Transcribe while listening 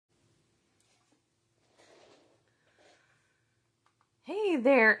Hey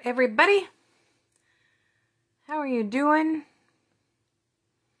there, everybody. How are you doing?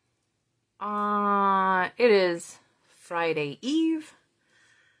 It is Friday Eve.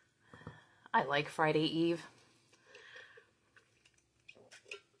 I like Friday Eve.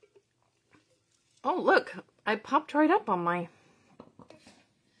 Oh, look. I popped right up on my...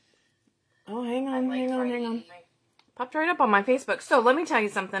 Oh, hang on. Popped right up on my Facebook. So, let me tell you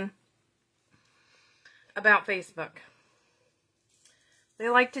something about Facebook. They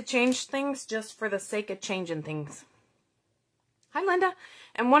like to change things just for the sake of changing things. Hi, Linda.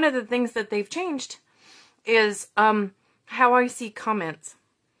 And one of the things that they've changed is how I see comments.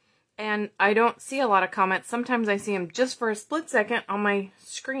 And I don't see a lot of comments. Sometimes I see them just for a split second on my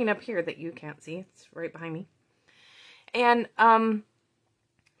screen up here that you can't see. It's right behind me. And then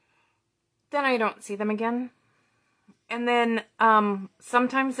I don't see them again. And then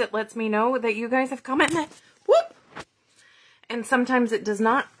sometimes it lets me know that you guys have commented. Whoop! And sometimes it does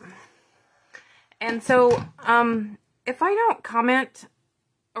not. And so, if I don't comment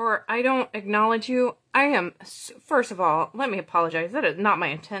or I don't acknowledge you, I am, first of all, let me apologize. That is not my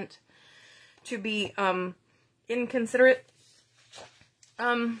intent to be inconsiderate.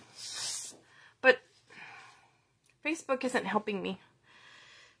 But Facebook isn't helping me.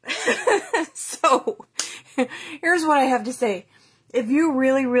 So, here's what I have to say. If you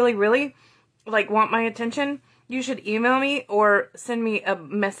really, really, really, like, want my attention, you should email me or send me a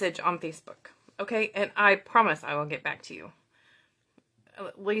message on Facebook, okay? And I promise I will get back to you.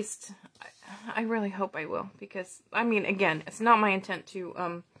 At least, I really hope I will, because, I mean, again, it's not my intent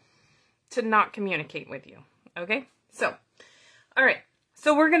to not communicate with you, okay? So, all right.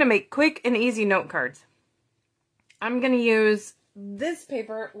 So we're going to make quick and easy note cards. I'm going to use this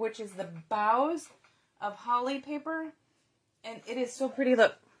paper, which is the Boughs of Holly paper, and it is so pretty.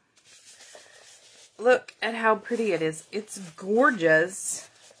 Look. Look at how pretty it is. It's gorgeous.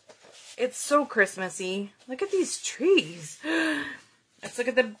 It's so Christmassy. Look at these trees. Let's look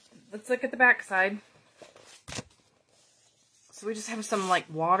at the back side. So we just have some like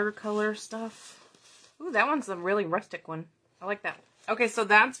watercolor stuff. Ooh, that one's a really rustic one. I like that. Okay, so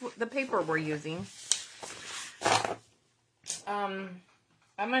that's the paper we're using. I'm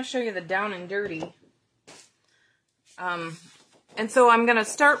going to show you the down and dirty. And so I'm going to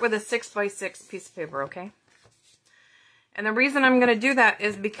start with a 6x6 piece of paper, okay? And the reason I'm going to do that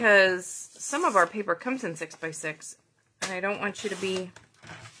is because some of our paper comes in 6x6. And I don't want you to be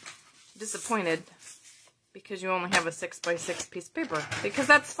disappointed because you only have a 6x6 piece of paper. Because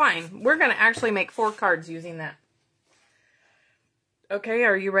that's fine. We're going to actually make 4 cards using that. Okay,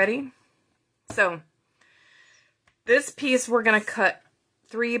 are you ready? So, this piece we're going to cut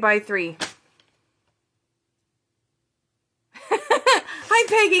 3x3. Hi,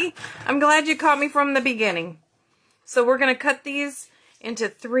 Peggy. I'm glad you caught me from the beginning. So we're going to cut these into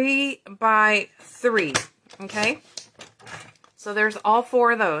 3x3. Okay? So there's all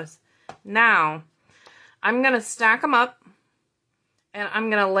 4 of those. Now, I'm going to stack them up. And I'm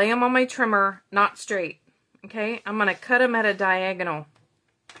going to lay them on my trimmer, not straight. Okay? I'm going to cut them at a diagonal.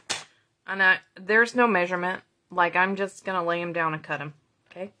 And there's no measurement. Like, I'm just going to lay them down and cut them.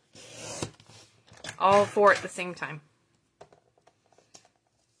 Okay? All 4 at the same time.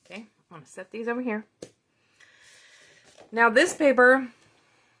 Okay, I'm going to set these over here. Now this paper,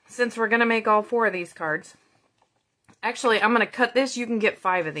 since we're going to make all 4 of these cards, actually I'm going to cut this. You can get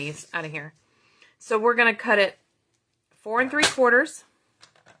 5 of these out of here. So we're going to cut it 4 3/4,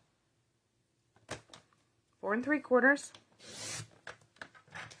 4 3/4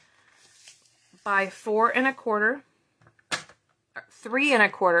 by 4 1/4, 3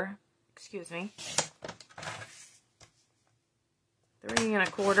 1/4, excuse me. 3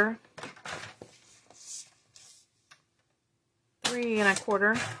 1/4, 3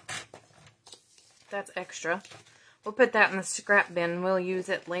 1/4. That's extra. We'll put that in the scrap bin. We'll use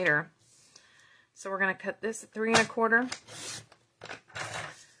it later. So we're going to cut this at 3 1/4.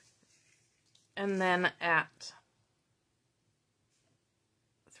 And then at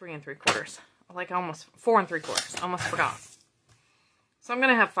 3 3/4. Like almost 4 3/4. Almost forgot. So I'm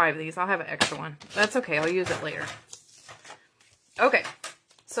going to have 5 of these. I'll have an extra one. That's okay. I'll use it later. Okay,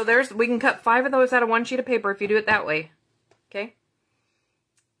 so we can cut 5 of those out of 1 sheet of paper if you do it that way. Okay?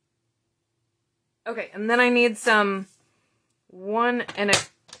 Okay, and then I need some 1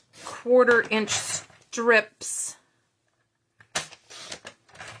 1/4 inch strips.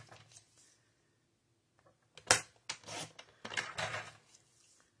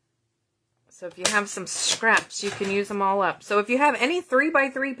 So if you have some scraps, you can use them all up. So if you have any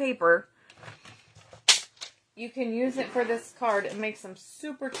 3x3 paper, you can use it for this card and make some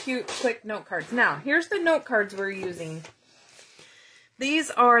super cute, quick note cards. Now, here's the note cards we're using.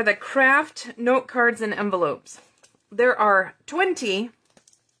 These are the craft note cards and envelopes. There are 20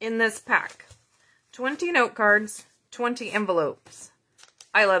 in this pack. 20 note cards, 20 envelopes.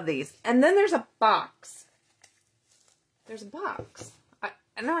 I love these. And then there's a box. There's a box. I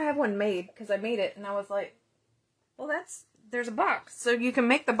know I have one made because I made it and I was like, well, there's a box. So you can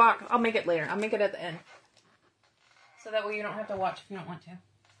make the box. I'll make it later. I'll make it at the end. So that way you don't have to watch if you don't want to.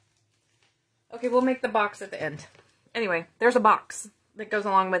 Okay, we'll make the box at the end. Anyway, there's a box that goes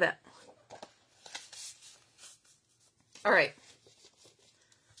along with it. All right.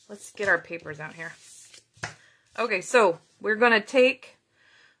 Let's get our papers out here. Okay, so we're going to take...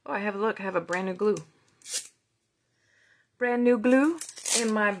 Oh, I have a brand new glue. Brand new glue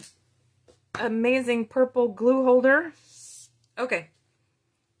in my amazing purple glue holder. Okay.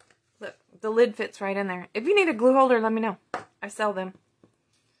 Look, the lid fits right in there. If you need a glue holder, let me know. I sell them.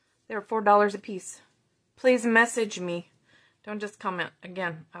 They're $4 a piece. Please message me. Don't just comment.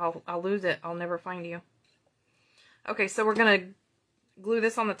 Again, I'll lose it. I'll never find you. Okay, so we're going to glue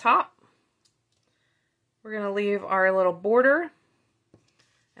this on the top. We're going to leave our little border.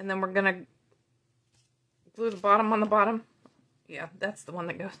 And then we're going to glue the bottom on the bottom. Yeah, that's the one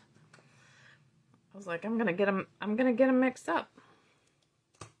that goes. I was like, I'm going to get them mixed up.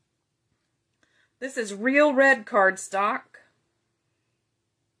 This is real red cardstock.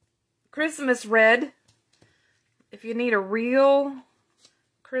 Christmas red. If you need a real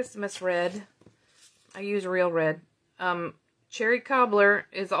Christmas red, I use real red. Cherry cobbler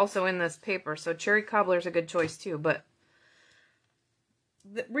is also in this paper, so cherry cobbler is a good choice too, but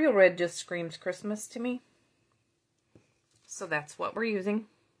the real red just screams Christmas to me. So that's what we're using.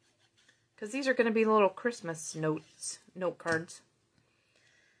 Because these are going to be little Christmas note cards.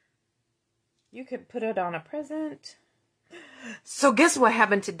 You could put it on a present. So guess what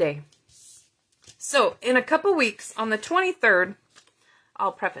happened today? So in a couple weeks, on the 23rd,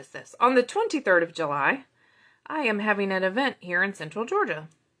 I'll preface this. On the 23rd of July, I am having an event here in Central Georgia.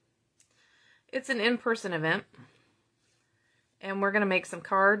 It's an in-person event. And we're going to make some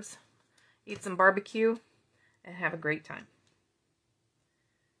cards, eat some barbecue, and have a great time.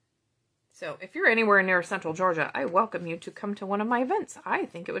 So if you're anywhere near Central Georgia, I welcome you to come to one of my events. I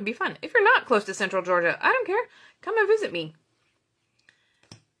think it would be fun. If you're not close to Central Georgia, I don't care. Come and visit me.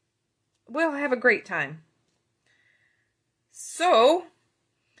 We'll have a great time. So,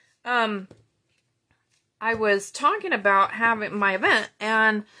 I was talking about having my event,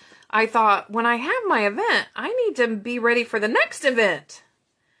 and I thought, when I have my event, I need to be ready for the next event.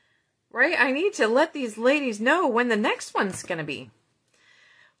 Right? I need to let these ladies know when the next one's going to be.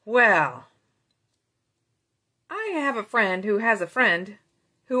 Well, I have a friend who has a friend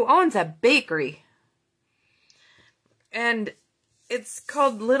who owns a bakery. And it's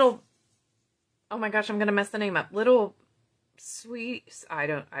called Little... Oh my gosh, I'm going to mess the name up. Little Sweet... I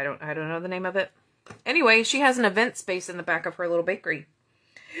don't know the name of it. Anyway, she has an event space in the back of her little bakery.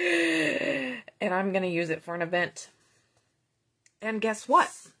 And I'm going to use it for an event. And guess what?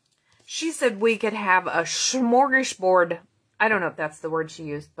 She said we could have a smorgasbord. I don't know if that's the word she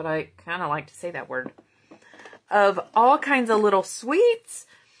used, but I kind of like to say that word. Of all kinds of little sweets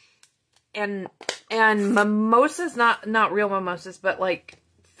and mimosas, not real mimosas, but like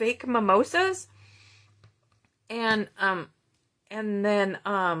fake mimosas. And then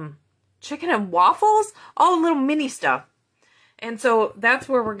chicken and waffles, all little mini stuff. And so that's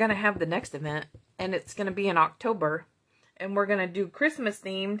where we're going to have the next event, and it's going to be in October, and we're going to do Christmas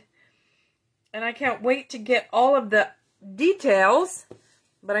themed. And I can't wait to get all of the details,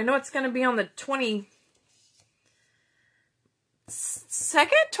 but I know it's going to be on the 22nd,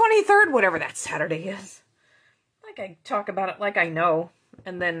 23rd, whatever that Saturday is. Like I talk about it like I know,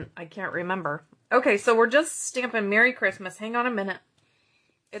 and then I can't remember. Okay, so we're just stamping Merry Christmas. Hang on a minute.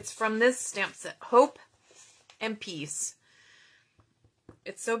 It's from this stamp set, Hope and Peace.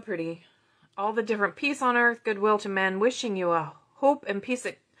 It's so pretty. All the different peace on earth, goodwill to men, wishing you a hope and peace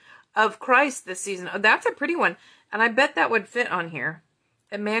of Christ this season. Oh, that's a pretty one. And I bet that would fit on here.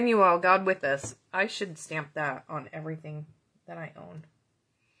 Emmanuel, God with us. I should stamp that on everything that I own.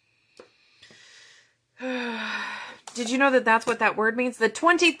 Did you know that that's what that word means? The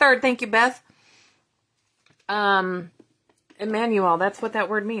 23rd. Thank you, Beth. Emmanuel, that's what that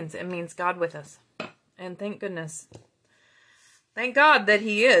word means. It means God with us. And thank goodness. Thank God that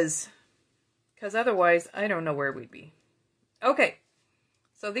he is. Because otherwise, I don't know where we'd be. Okay.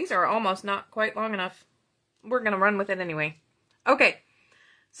 So these are almost not quite long enough. We're going to run with it anyway. Okay.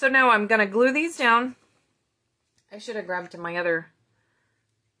 So now I'm going to glue these down. I should have grabbed my other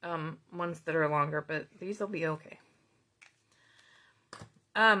ones that are longer, but these will be okay.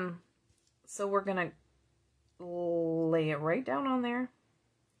 So we're going to lay it right down on there.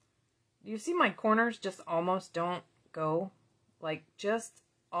 You see my corners just almost don't go. Like, just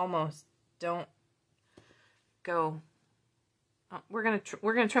almost don't go. Oh, we're gonna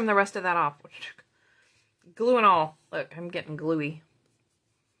trim the rest of that off. Glue and all. Look, I'm getting gluey.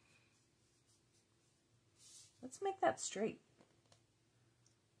 Let's make that straight.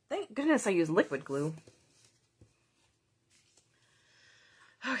 Thank goodness I use liquid glue.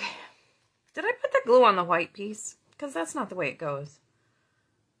 Okay. Did I put the glue on the white piece? Because that's not the way it goes.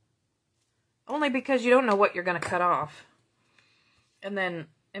 Only because you don't know what you're going to cut off. And then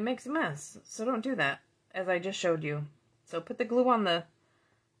it makes a mess. So don't do that, as I just showed you. So put the glue on the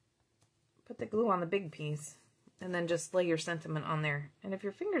big piece, and then just lay your sentiment on there. And if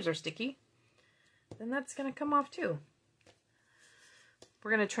your fingers are sticky, then that's going to come off too.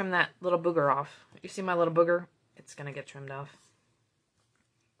 We're going to trim that little booger off. You see my little booger? It's going to get trimmed off.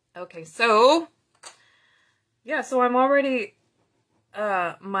 Okay, so, yeah, so I'm already,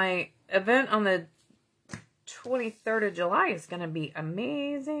 my event on the 23rd of July is going to be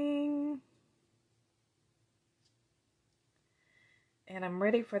amazing. And I'm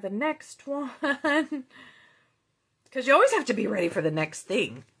ready for the next one. Because you always have to be ready for the next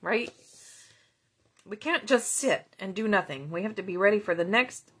thing, right? We can't just sit and do nothing. We have to be ready for the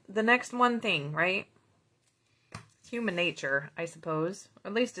next one thing, right? It's human nature, I suppose.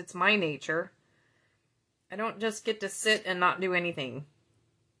 At least it's my nature. I don't just get to sit and not do anything.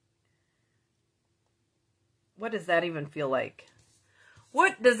 What does that even feel like?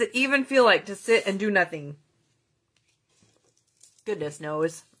 What does it even feel like to sit and do nothing? Goodness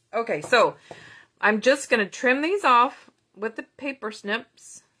knows. Okay, so I'm just going to trim these off with the paper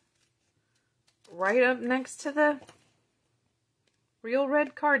snips right up next to the real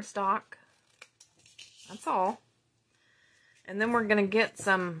red cardstock. That's all. And then we're going to get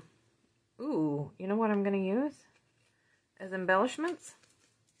some, ooh, you know what I'm going to use as embellishments?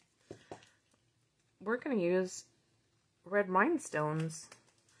 We're going to use red rhinestones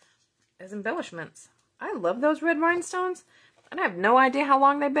as embellishments. I love those red rhinestones, and I have no idea how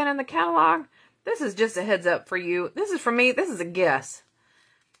long they've been in the catalog. This is just a heads up for you. This is for me. This is a guess.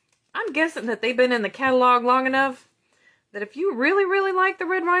 I'm guessing that they've been in the catalog long enough that if you really, really like the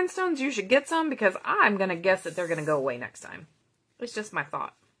red rhinestones, you should get some, because I'm going to guess that they're going to go away next time. It's just my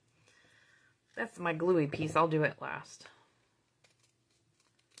thought. That's my gluey piece. I'll do it last.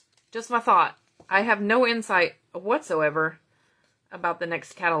 Just my thought. I have no insight whatsoever about the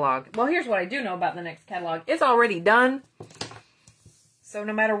next catalog. Well, here's what I do know about the next catalog. It's already done. So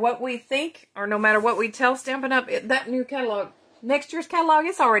no matter what we think, or no matter what we tell Stampin' Up, that new catalog, next year's catalog,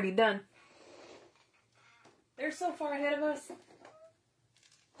 it's already done. They're so far ahead of us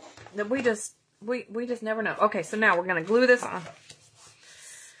that we just never know. Okay, so now we're going to glue this on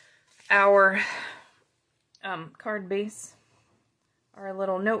our card base, our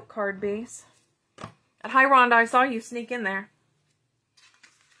little note card base. And hi, Rhonda, I saw you sneak in there.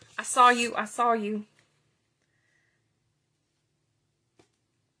 I saw you. I saw you.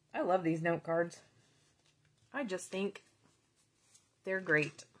 I love these note cards. I just think they're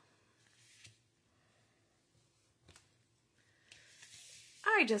great.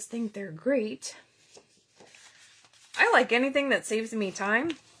 I just think they're great. I like anything that saves me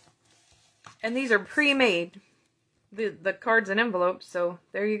time. And these are pre-made. The cards and envelopes, so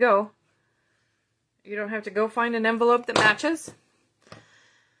there you go. You don't have to go find an envelope that matches.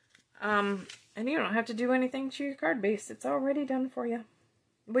 And you don't have to do anything to your card base. It's already done for you.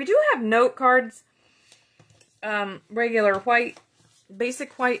 We do have note cards, regular white,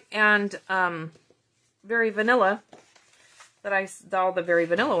 basic white, and very vanilla. All the very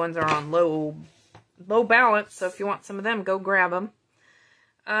vanilla ones are on low balance, so if you want some of them, go grab them.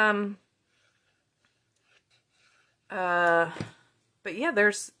 But yeah,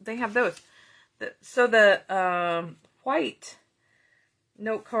 they have those. So the white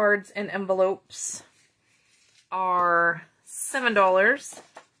note cards and envelopes are $7,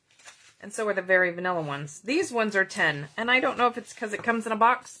 and so are the very vanilla ones. These ones are $10, and I don't know if it's because it comes in a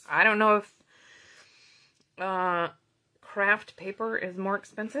box. I don't know if craft paper is more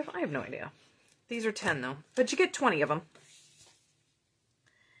expensive. I have no idea. These are $10 though, but you get 20 of them.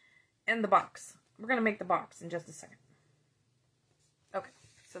 And the box. We're going to make the box in just a second. Okay,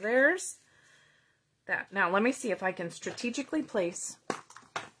 so there's that. Now let me see if I can strategically place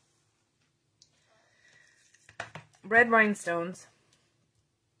red rhinestones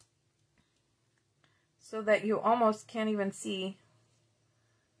so that you almost can't even see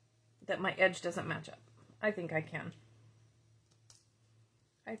that my edge doesn't match up. I think I can.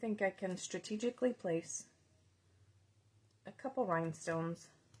 I think I can strategically place a couple rhinestones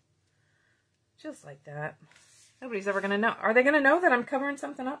just like that. Nobody's ever going to know. Are they going to know that I'm covering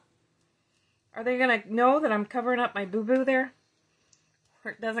something up? Are they going to know that I'm covering up my boo-boo there?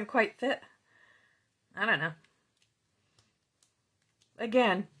 Or it doesn't quite fit? I don't know.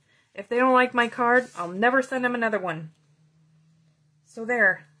 Again, if they don't like my card, I'll never send them another one. So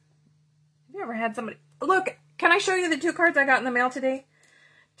there. Have you ever had somebody... Look, can I show you the 2 cards I got in the mail today?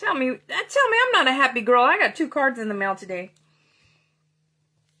 Tell me I'm not a happy girl. I got 2 cards in the mail today.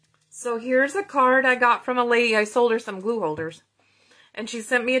 So here's a card I got from a lady. I sold her some glue holders. And she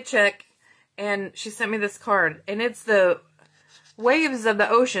sent me a check. And she sent me this card. And it's the Waves of the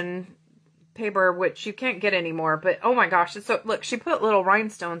Ocean paper, which you can't get anymore. But oh my gosh. It's so, look, she put little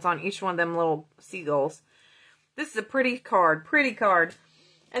rhinestones on each one of them little seagulls. This is a pretty card. Pretty card.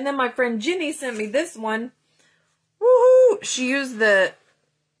 And then my friend Ginny sent me this one. Woohoo! She used the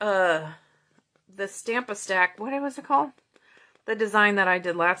Stamp-A-Stack. What was it called? The design that I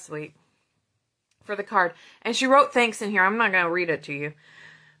did last week for the card. And she wrote thanks in here. I'm not going to read it to you.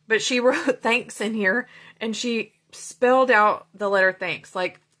 But she wrote thanks in here. And she spelled out the letter thanks.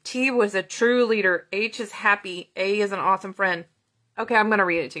 Like, T was a true leader. H is happy. A is an awesome friend. Okay, I'm going to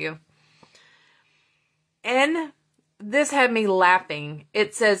read it to you. N, this had me laughing.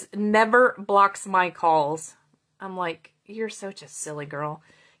 It says, never blocks my calls. I'm like, you're such a silly girl.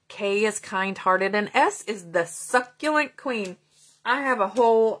 K is kind-hearted. And S is the succulent queen. I have a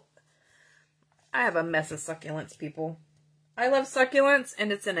mess of succulents, people. I love succulents,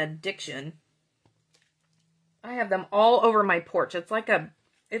 and it's an addiction. I have them all over my porch. It's like a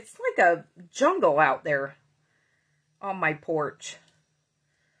jungle out there on my porch.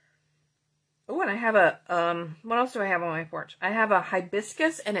 Oh, and I have what else do I have on my porch? I have a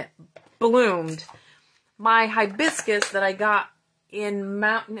hibiscus, and it bloomed. My hibiscus that I got in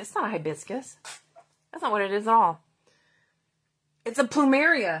Mountain, it's not a hibiscus. That's not what it is at all. It's a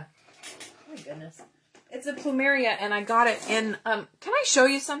plumeria. Oh my goodness. It's a plumeria, and I got it in, can I show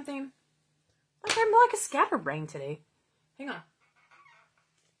you something? Like, I'm like a scatterbrain today. Hang on.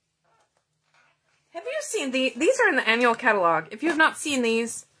 Have you seen these are in the annual catalog. If you have not seen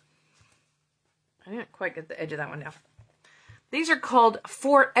these, I didn't quite get the edge of that one down. These are called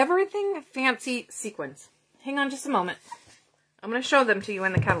For Everything Fancy Sequins. Hang on just a moment. I'm going to show them to you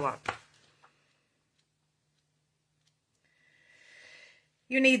in the catalog.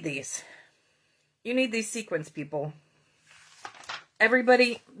 You need these. You need these sequins, people.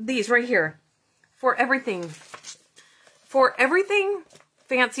 Everybody, these right here. For Everything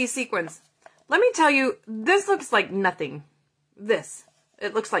Fancy Sequins. Let me tell you, this looks like nothing.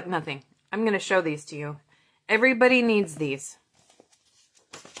 It looks like nothing. I'm going to show these to you. Everybody needs these.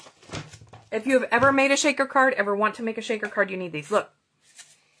 If you have ever made a shaker card, ever want to make a shaker card, you need these. Look.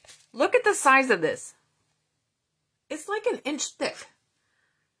 Look at the size of this. It's like an inch thick.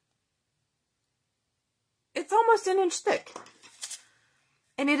 It's almost an inch thick.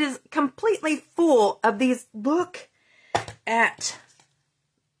 And it is completely full of these. Look at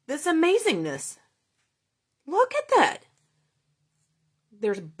this amazingness. Look at that.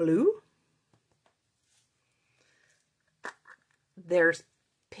 There's blue. There's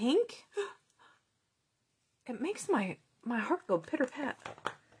pink. It makes my heart go pitter-pat.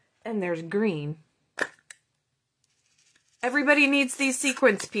 And there's green. Everybody needs these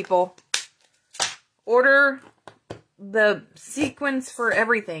sequins, people. Order the sequins for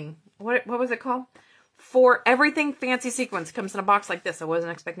everything. What was it called? For Everything Fancy Sequins. Comes in a box like this. I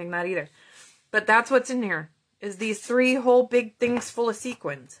wasn't expecting that either. But that's what's in here. Is these 3 whole big things full of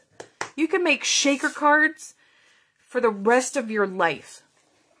sequins. You can make shaker cards for the rest of your life.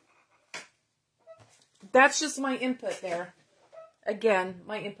 That's just my input there. Again,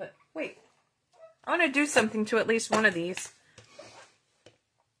 my input. Wait. I want to do something to at least one of these.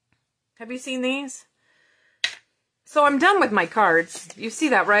 Have you seen these? So I'm done with my cards. You see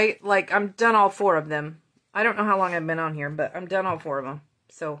that, right? Like, I'm done all 4 of them. I don't know how long I've been on here, but I'm done all 4 of them.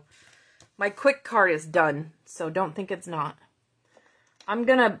 So, my quick card is done. So, don't think it's not. I'm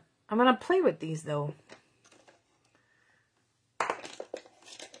gonna play with these, though.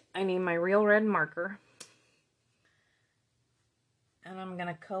 I need my real red marker. And I'm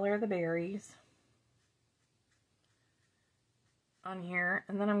gonna color the berries on here.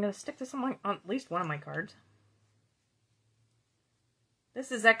 And then I'm gonna stick to something on at least one of my cards. This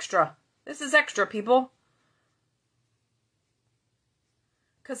is extra. This is extra, people.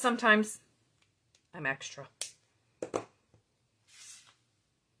 Because sometimes I'm extra.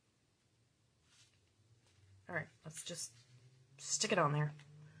 Alright, let's just stick it on there.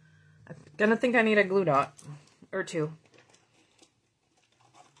 I'm gonna think I need a glue dot or 2.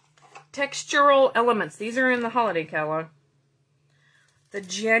 Textural elements. These are in the holiday catalog. The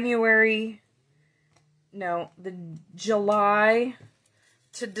January no, the July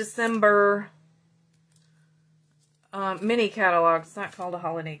to December mini catalog. It's not called a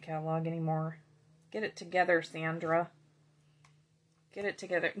holiday catalog anymore. Get it together, Sandra. Get it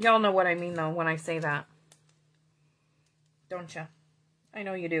together. Y'all know what I mean, though, when I say that. Don't ya? I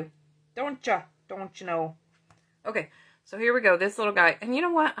know you do. Don't ya? Don't you know? Okay, so here we go. This little guy. And you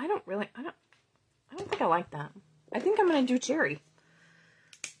know what? I don't think I like that. I think I'm going to do cherry.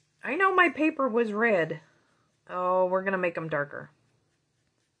 I know my paper was red. Oh, we're going to make them darker.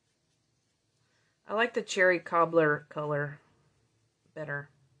 I like the cherry cobbler color better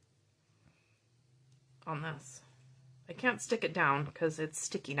on this. I can't stick it down because it's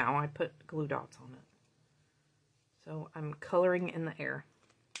sticky now. I put glue dots on it. So I'm coloring in the air.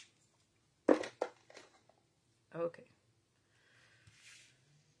 Okay.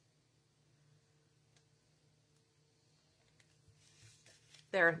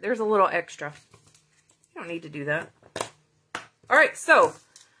 There's a little extra. You don't need to do that. All right, so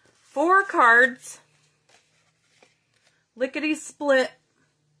 4 cards, lickety split,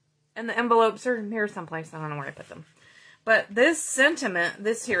 and the envelopes are here someplace. I don't know where I put them. But this sentiment,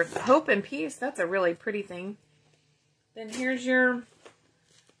 this here, hope and peace, that's a really pretty thing. Then here's your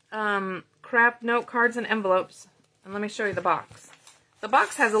craft note cards and envelopes. And let me show you the box. The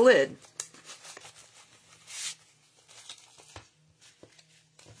box has a lid.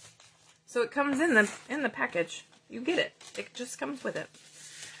 So it comes in the package. You get it. It just comes with it.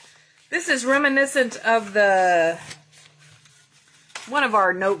 This is reminiscent of one of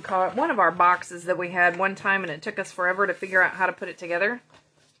our boxes that we had one time, and it took us forever to figure out how to put it together.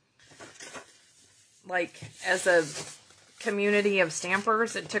 Like, as a community of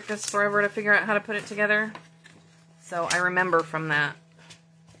stampers, it took us forever to figure out how to put it together. So I remember from that.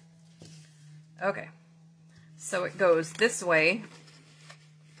 Okay. So it goes this way.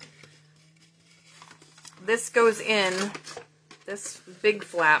 This goes in, this big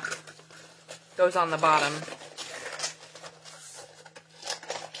flap goes on the bottom.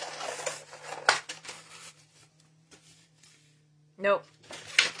 Nope,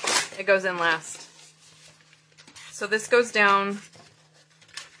 it goes in last. So this goes down,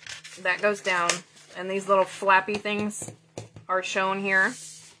 that goes down, and these little flappy things are shown here.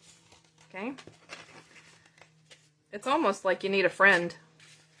 Okay? It's almost like you need a friend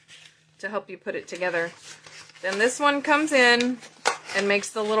to help you put it together. Then this one comes in and makes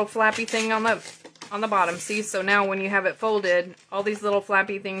the little flappy thing on the bottom. See, so now when you have it folded, all these little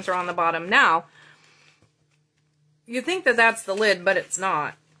flappy things are on the bottom. Now, you think that that's the lid, but it's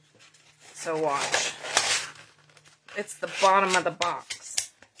not. So watch. It's the bottom of the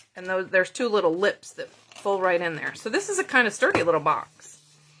box. And there's 2 little lips that fold right in there. So this is a kind of sturdy little box.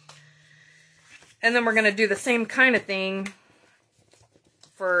 And then we're going to do the same kind of thing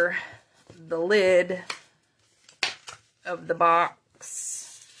for the lid of the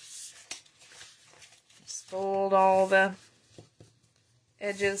box. Just fold all the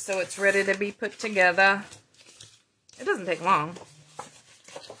edges so it's ready to be put together. It doesn't take long.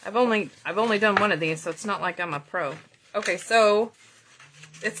 I've only done one of these, so it's not like I'm a pro. Okay, so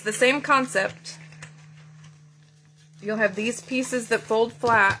it's the same concept. You'll have these pieces that fold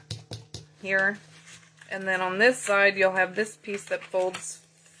flat here, and then on this side you'll have this piece that folds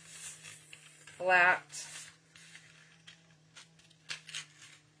flat.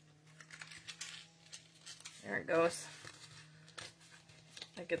 There it goes.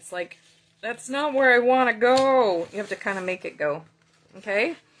 Like, that's not where I want to go. You have to kind of make it go.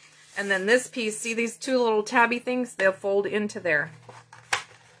 Okay? And then this piece, see these 2 little tabby things? They'll fold into there.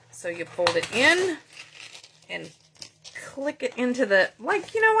 So you fold it in and click it into the,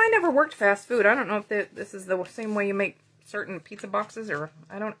 like, you know, I never worked fast food. I don't know if this is the same way you make certain pizza boxes, or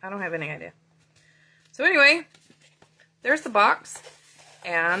I don't have any idea. So anyway, there's the box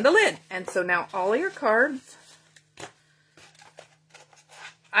and the lid. And so now all of your cards,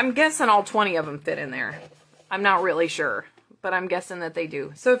 I'm guessing all 20 of them fit in there. I'm not really sure, but I'm guessing that they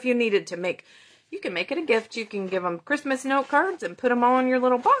do. So if you needed to make, you can make it a gift. You can give them Christmas note cards and put them all in your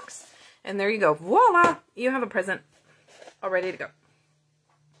little box. And there you go. Voila! You have a present all ready to go.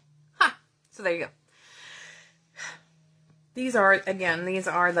 Ha! So there you go. These are, again, these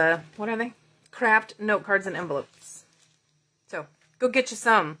are the, what are they? Craft note cards and envelopes. So go get you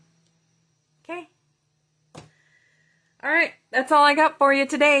some. Okay? All right, that's all I got for you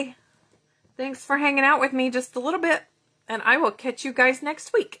today. Thanks for hanging out with me just a little bit, and I will catch you guys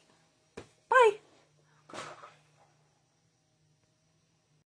next week.